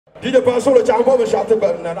DJ Pansolo chambo be shatu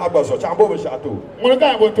ben Abaso chambo be shatu. Mo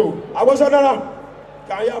ga boto. Abaso nana.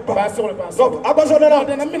 Can you Pansolo. Abaso nana.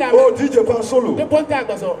 Oh DJ Pansolo. The point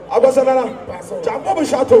Abaso. Abaso nana. Chambo be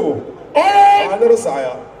shatu. Oh. Another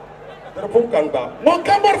saya. The pump can ba. Mon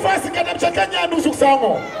kambar fasi Gadam chakanya nu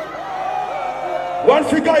suksango. One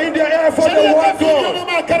figure in the air for the one goal.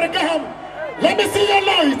 Let me see your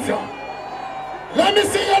light. Let me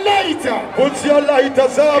see your light. Put your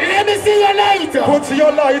lighters up. Let me see your light. Put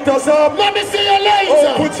your lighters up. Let me see your light.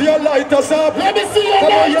 Oh, put your lighters up. Let me see your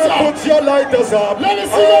light. Put your lighters up. Let me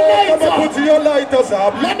see your light. Come on, put your lighters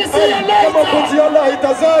up. Let me see your light. Come on, put your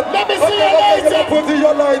lighters up. Let me see your light. Put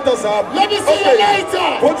your lighters up. Let me see your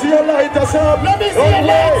light. Put your lighters up. Let me see your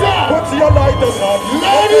light. Put your lighters up.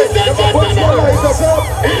 Ladies and gentlemen, put your lighters up.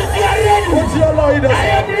 If you are ready, put your lighters up.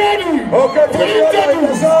 I am ready. Okay, put your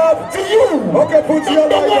lighters up. To you. Okay, put your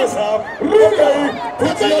lighters up. Okay,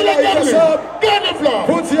 put your lighters up. Get the floor.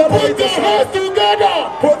 Put your lighters up. Together.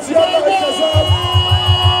 Put your lighters up.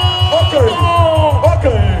 Okay.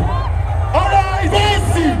 Okay. All right.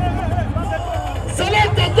 Fancy.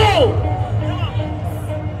 Select the go.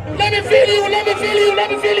 Let me feel you. Let me feel you. Let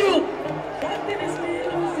me feel you.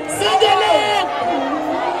 Sing along.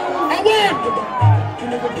 I win.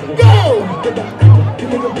 Go.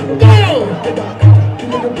 Go.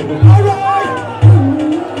 All right.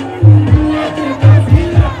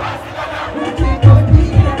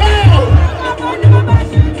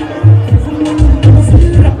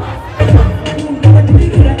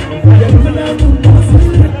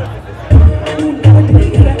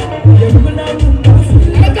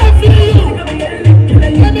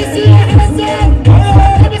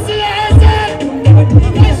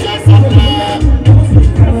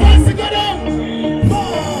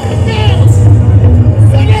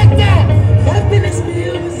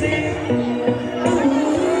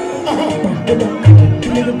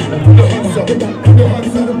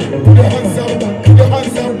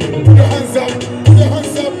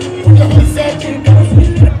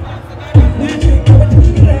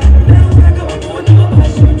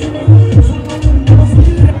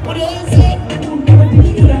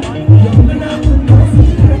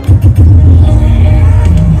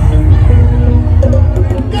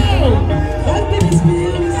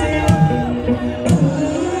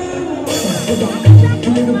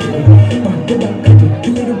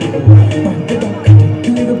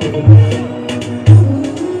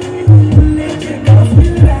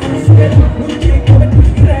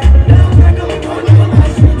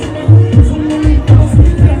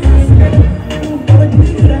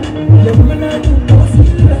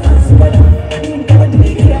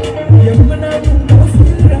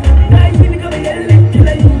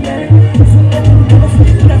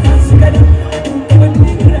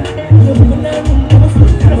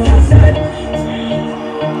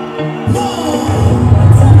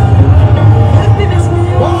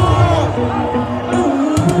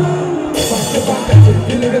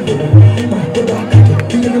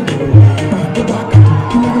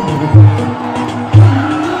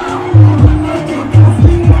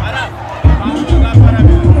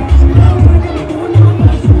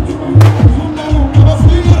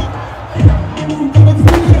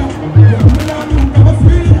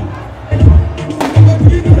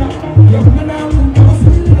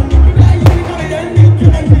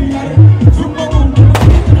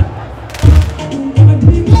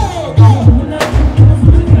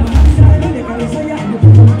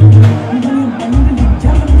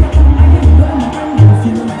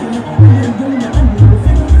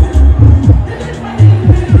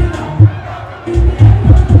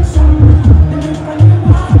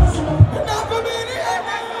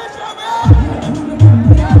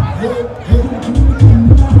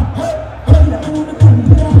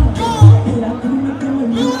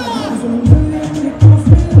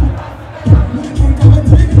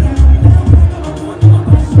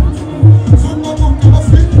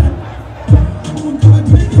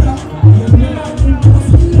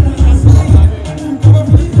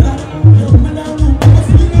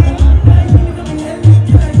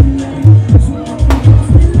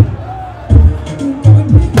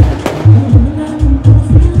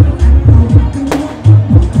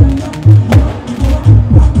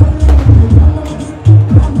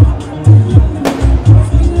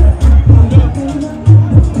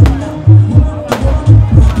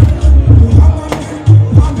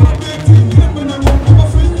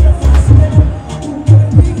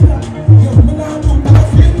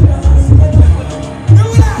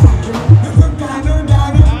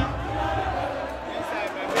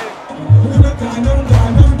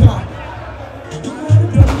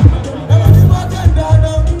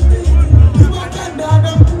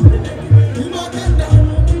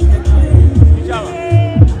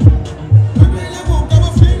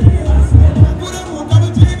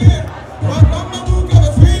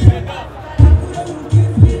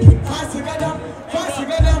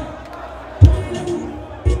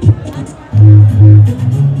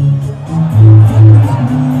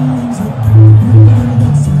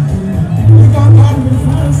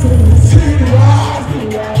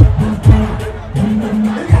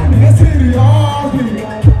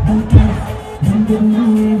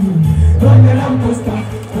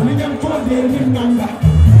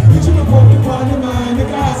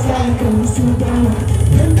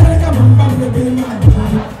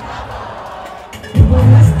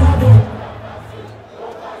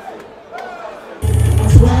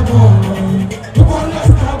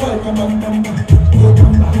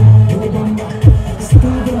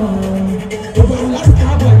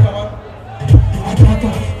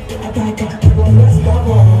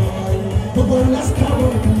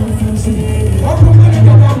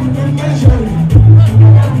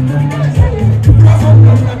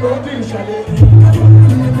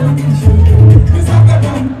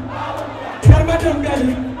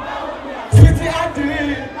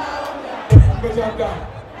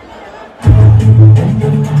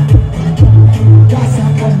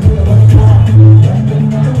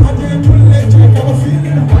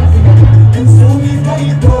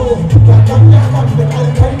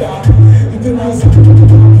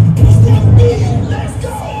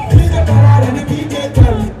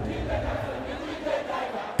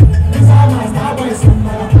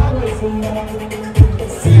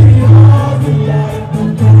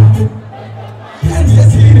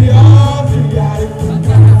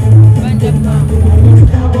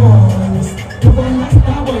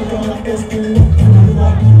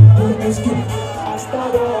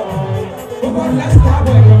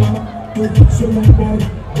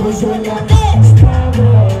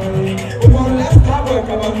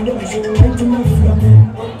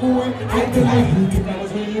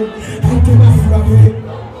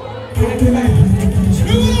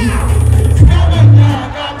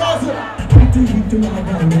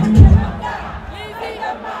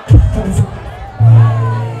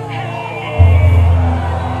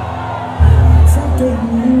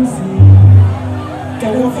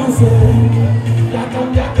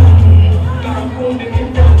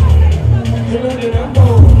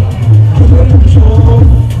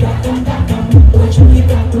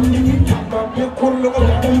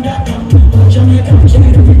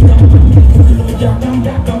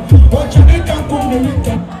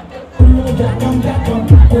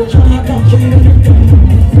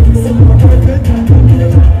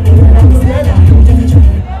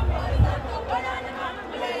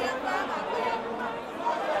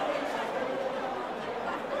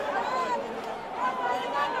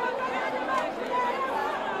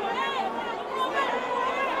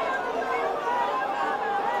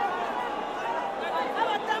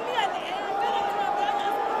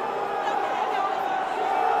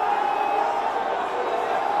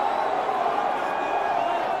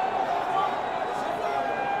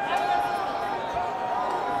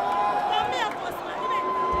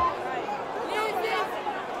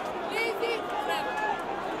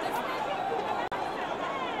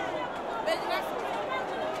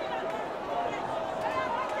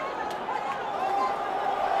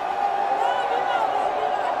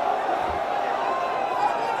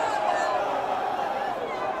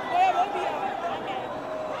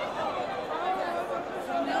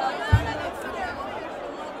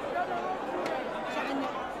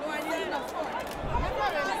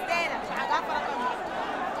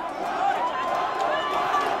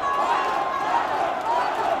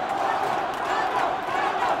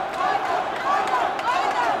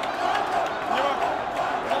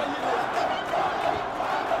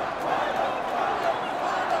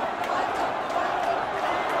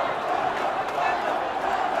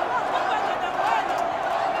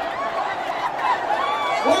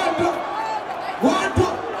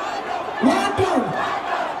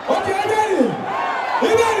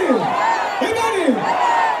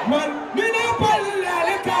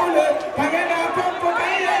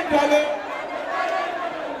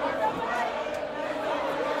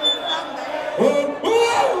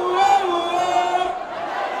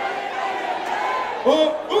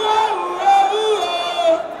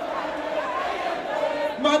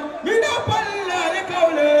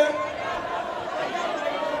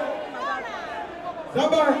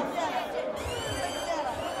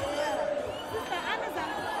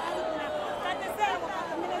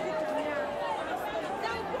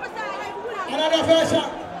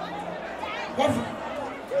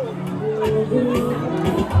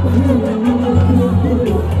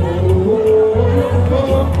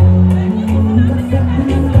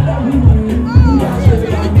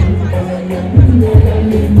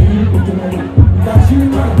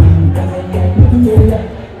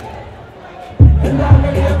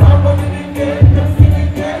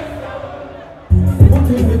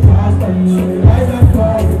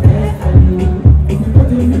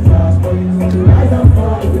 Rise and fall,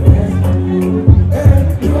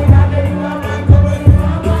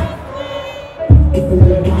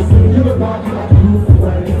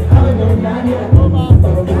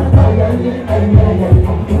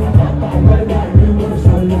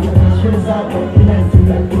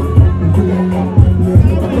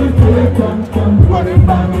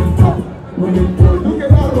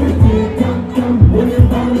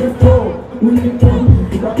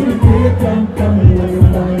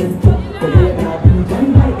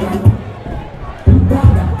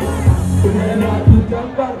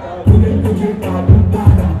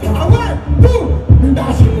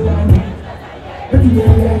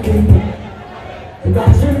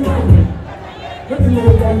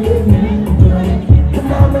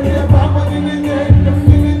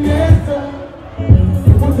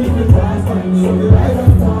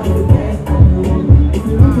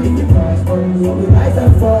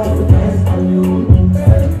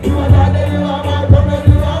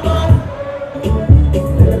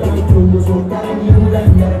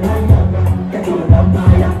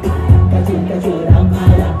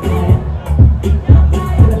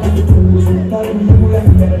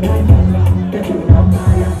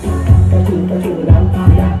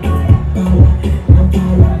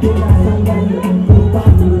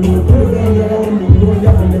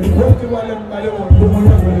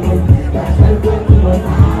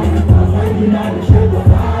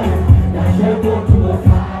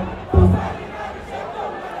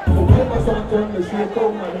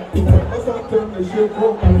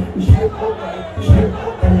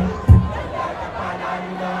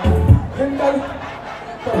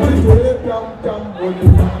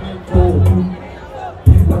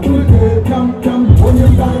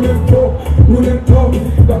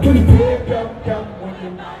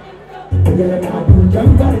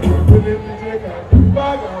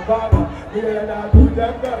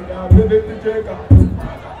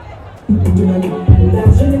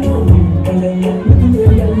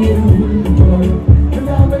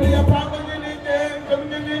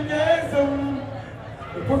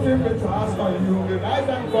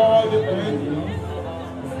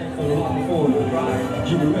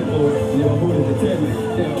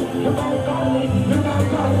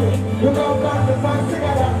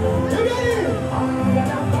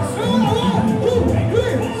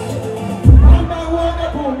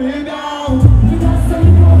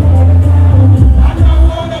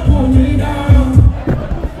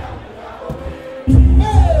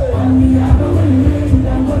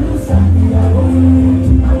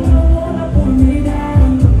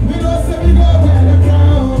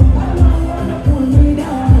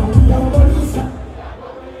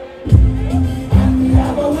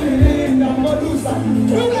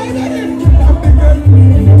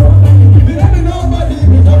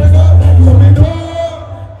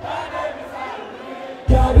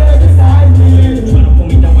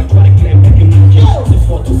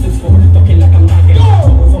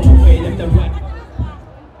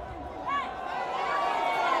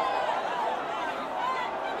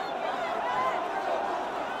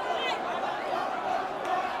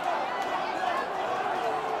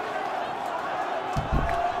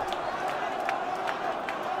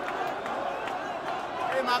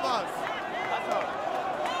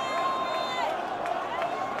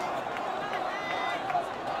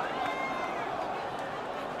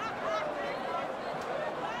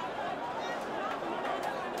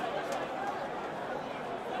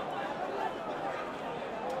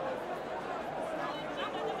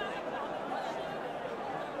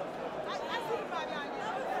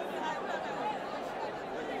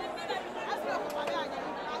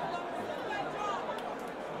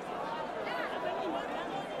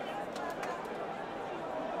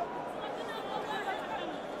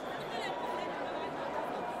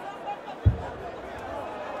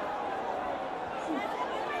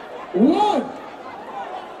 One.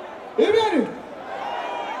 You ready?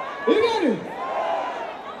 You ready?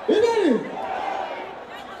 You ready?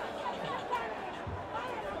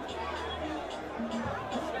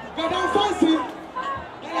 Gadam fancy.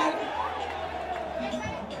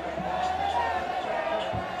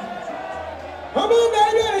 Come on,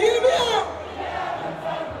 baby, hear me out.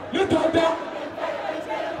 Look up there.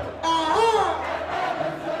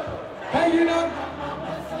 Hanging up.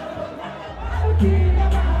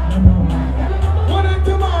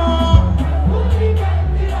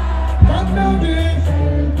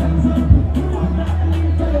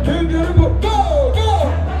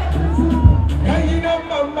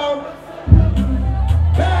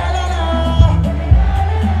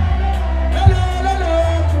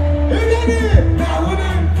 Now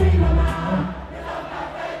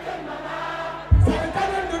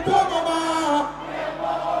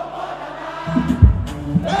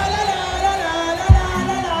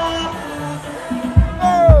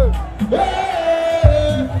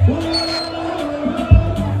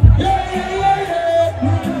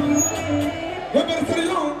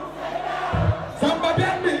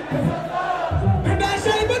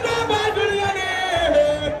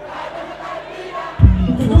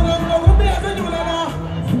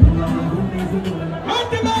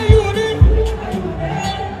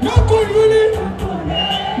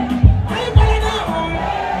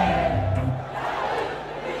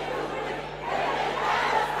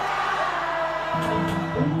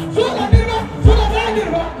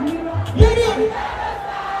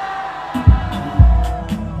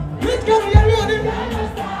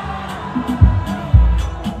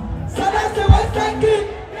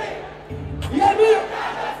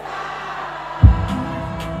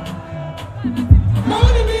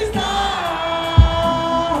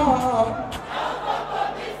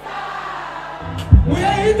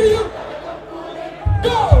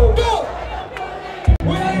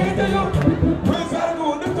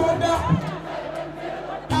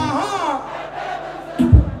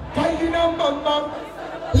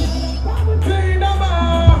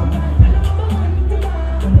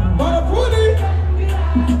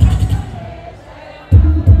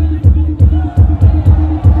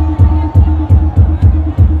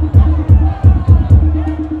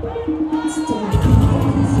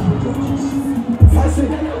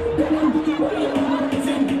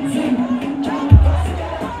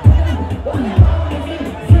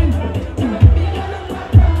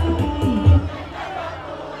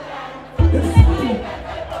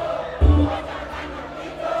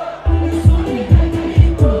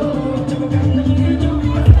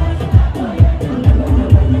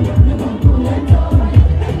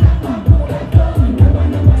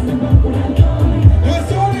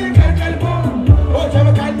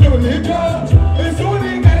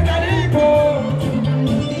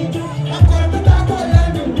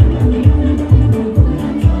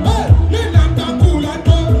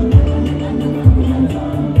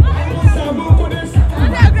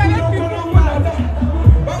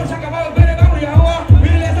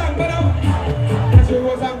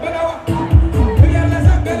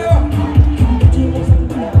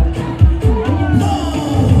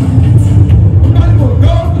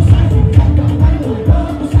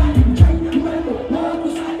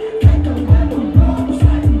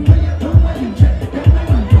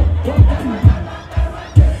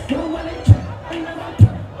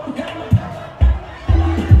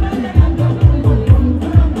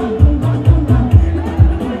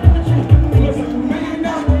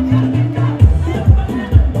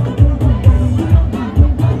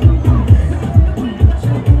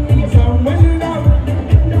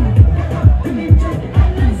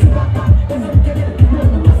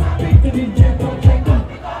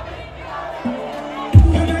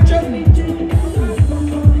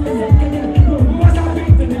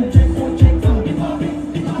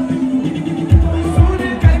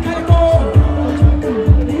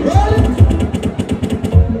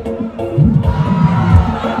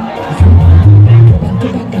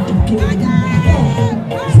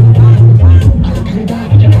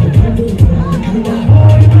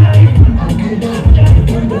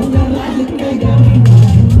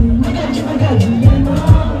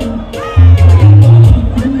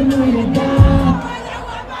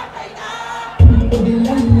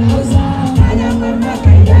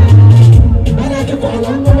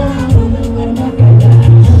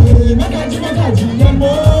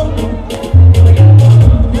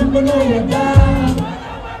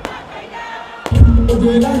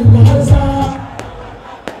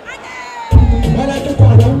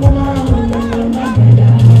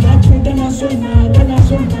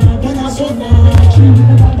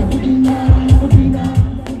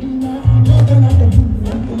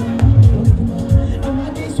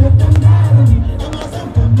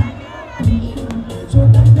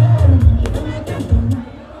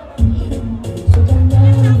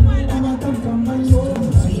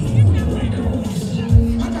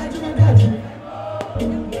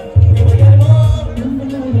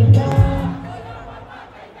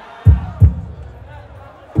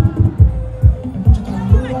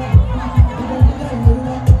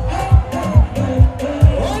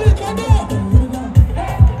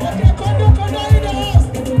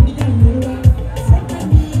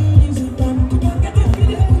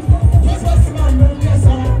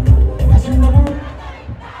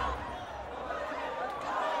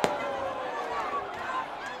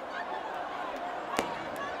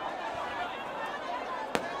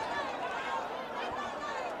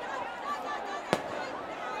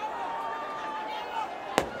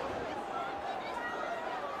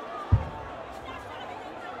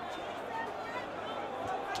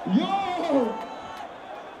Yo!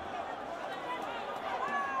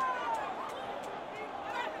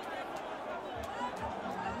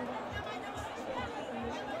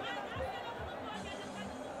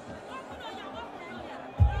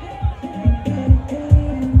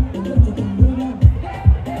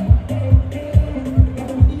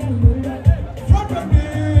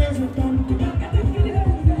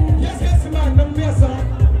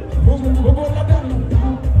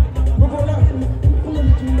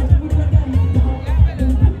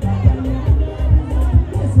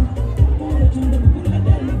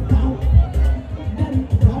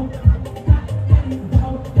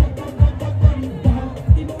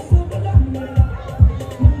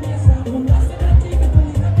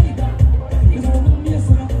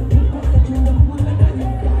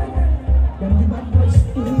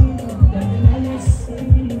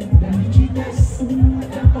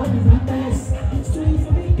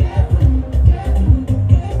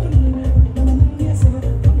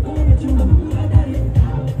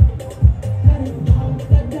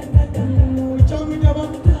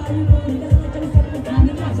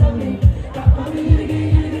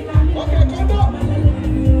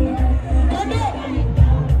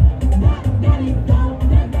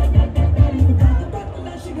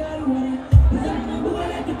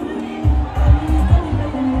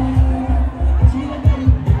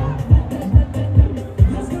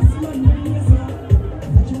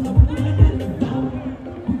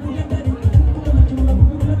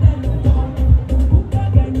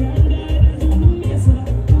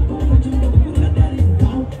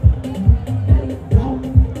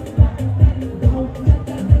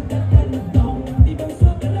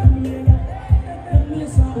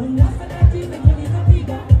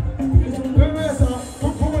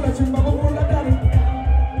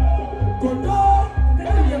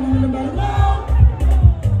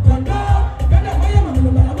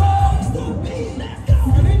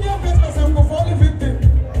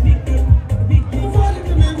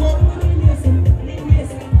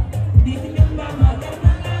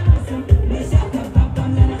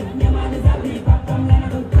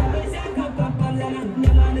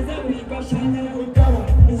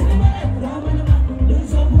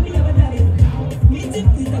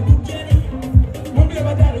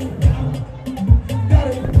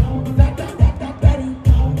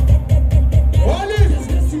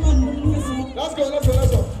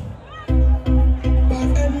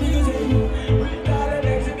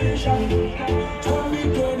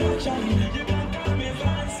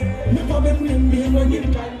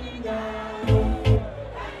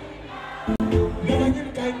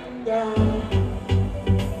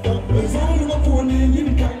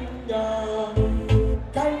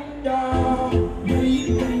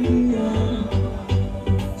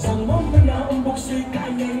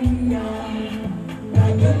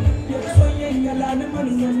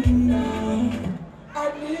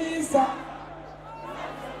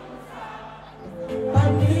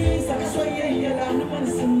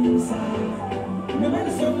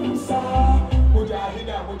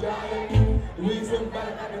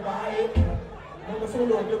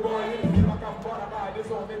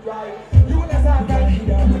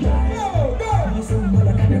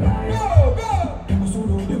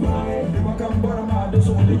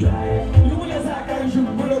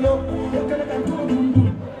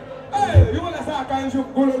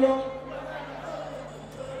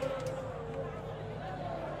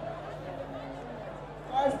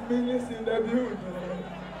 Minutes in the building.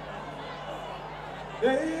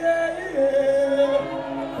 Yeah, yeah, yeah.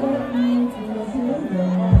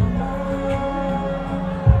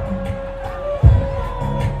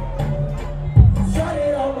 Sorry,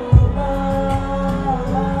 oh mama.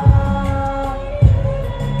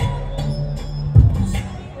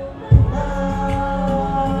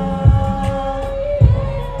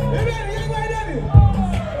 Hey, daddy, hey, my daddy.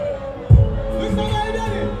 Look for my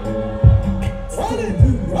daddy. Hold it,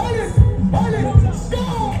 hold it, hold it, go!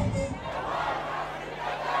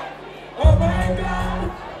 Oh my God!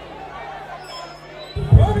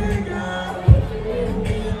 Oh my God!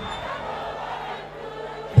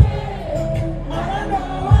 I don't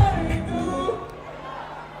know what to do.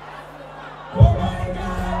 Oh my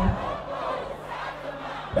God!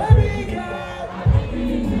 Baby God!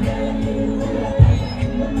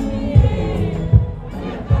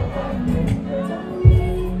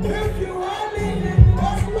 If you want me,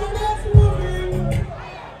 what's my next movie?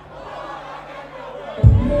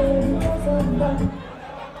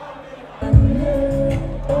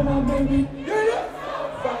 Oh my baby, yeah.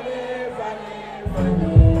 Funny, funny,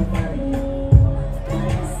 funny, funny.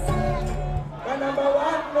 My number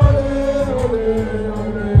one, ole, ole,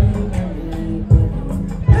 ole.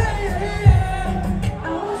 Yeah, yeah, yeah. I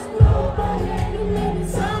was nobody, you made me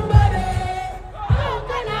somebody. How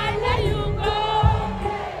can I let you go?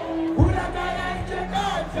 Who that guy I check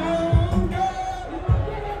out,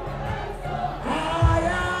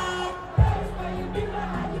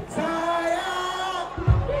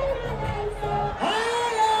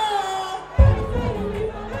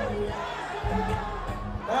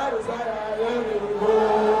 that is why I love you.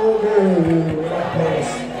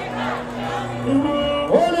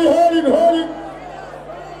 Holy, holy, holy.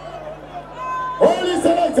 Holy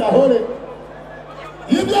selector, holy.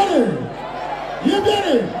 You get it. You get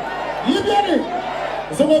it. You get it.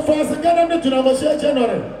 So we're fast and Gadam to our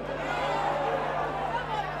January.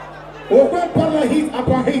 We're going to put heat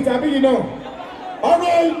upon heat, I mean, you know. All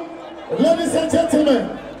right, ladies and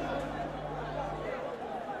gentlemen.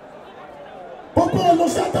 Popo, no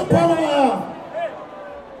shut up, power.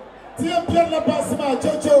 Dear Pierre Passima,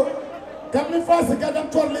 Jojo, can we fast and Gadam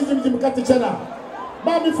to leave him to Katichana?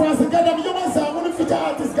 Mammy France and Gadam, you must have one feature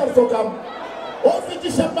artist got to come. All feature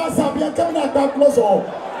Shabasa, be a coming out that close all.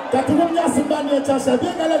 Katunya Simbani and Chasha, be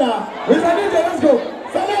a Canada. We're ready, let's go.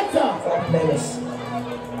 Selector.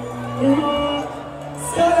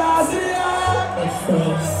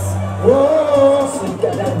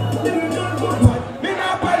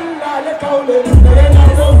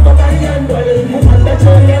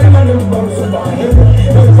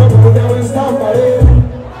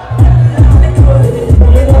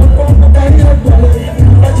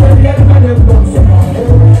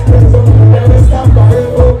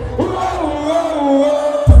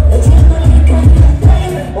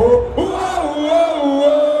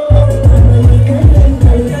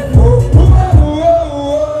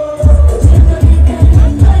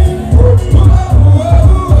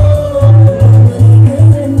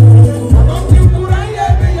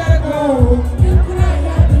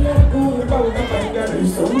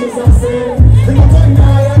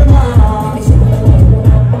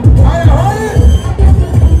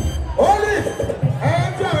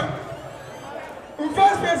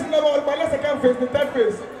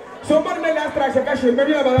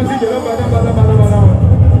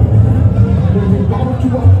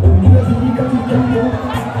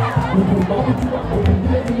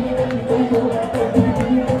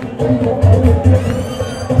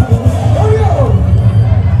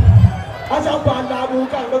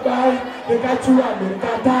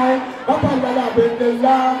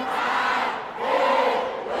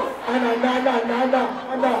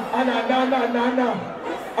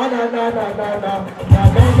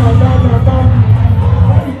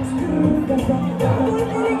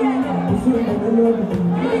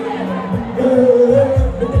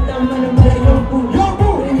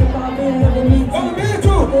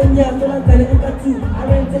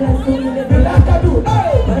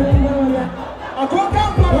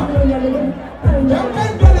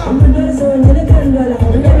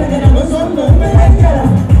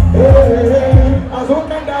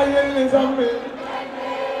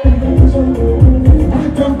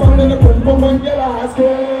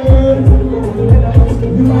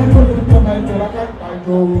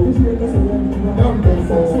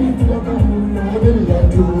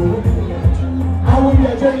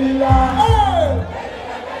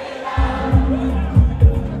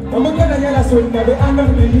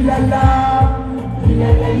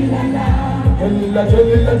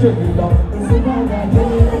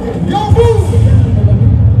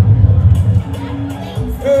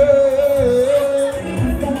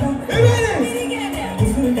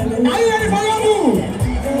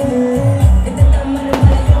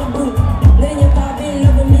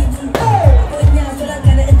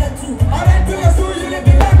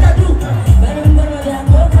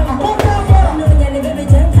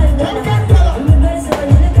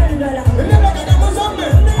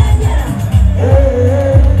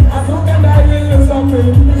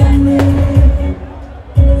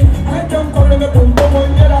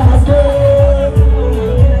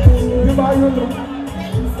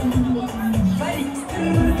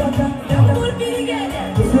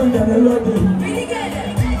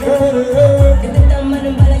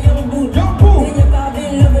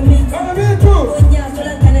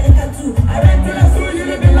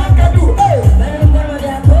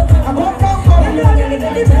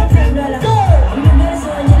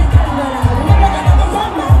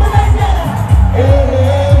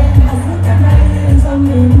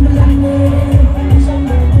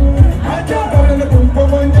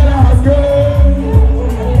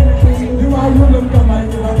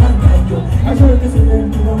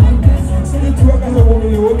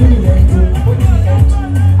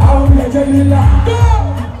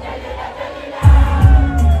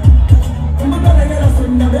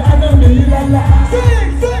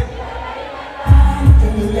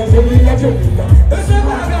 Sing, sing.